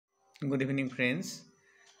Good evening, friends.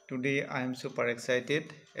 Today I am super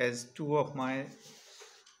excited as two of my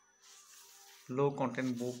low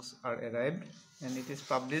content books are arrived and it is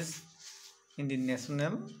published in the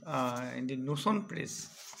in the Notion Press.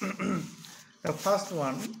 The first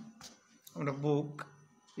one of the book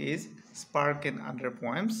is Spark and Other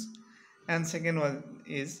Poems, and second one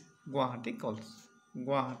is Guwahati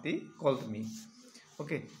Called Me.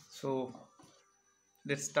 Okay, so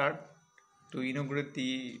let's start to inaugurate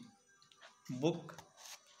the book.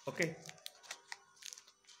 Okay.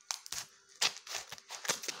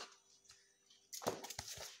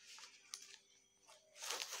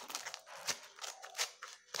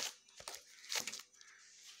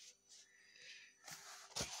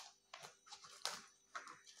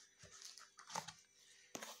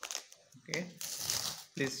 Okay,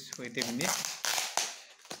 please wait a minute.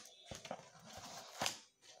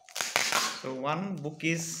 So one book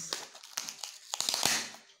is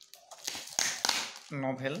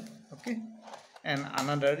novel, okay, and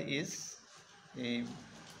another is a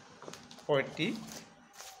poetry,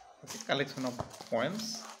 okay, collection of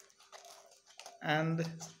poems, and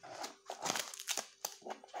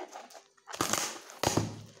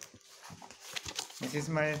this is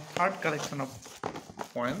my third collection of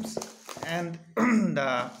poems, and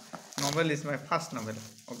the novel is my first novel.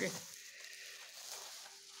 Okay,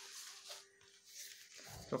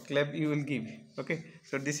 so clap you will give. Okay,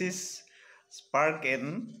 so this is Spark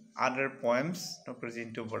and Other Poems, Dr.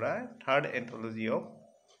 Jintu Bora, third anthology of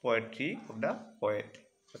poetry of the poet.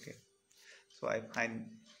 Okay, so I find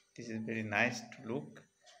this is very nice to look.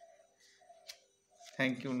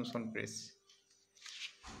 Thank you, Notion Press.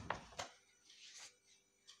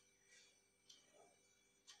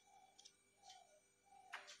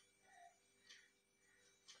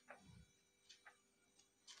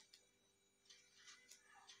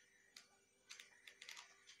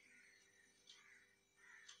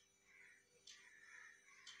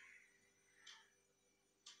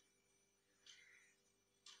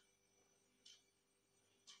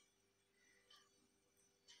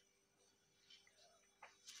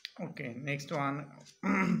 Okay, next one.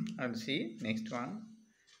 I'll see next one.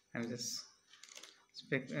 I'm just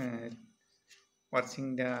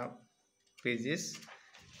watching the pages.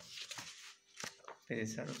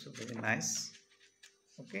 Pages are also very nice.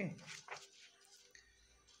 Okay.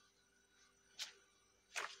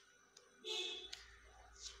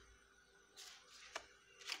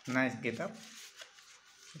 Nice get up.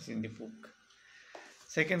 It's in the book.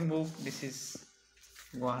 Second book. This is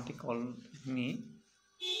Guwahati Called Me.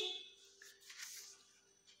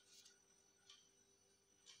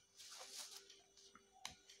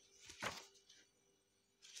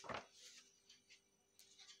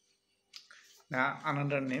 Now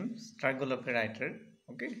another name, Struggle of a Writer.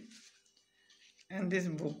 Okay, and this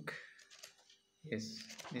book, yes,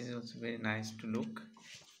 this is also very nice to look.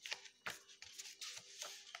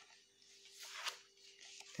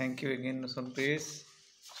 Thank you again, Notion Press.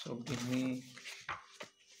 So give me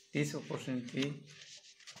this opportunity.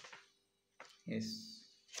 Yes,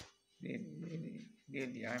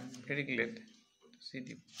 really, I am very glad to see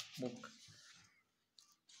the book.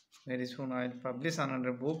 Very soon I will publish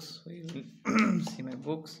another books. So you will see my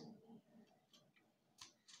books.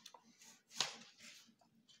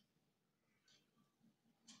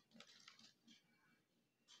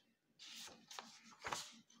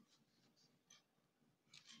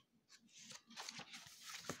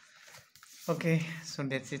 Okay, so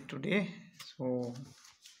that's it today. So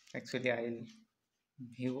actually I'll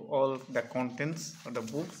view all the contents of the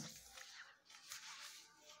books.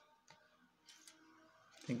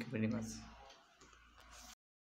 Thank you very much.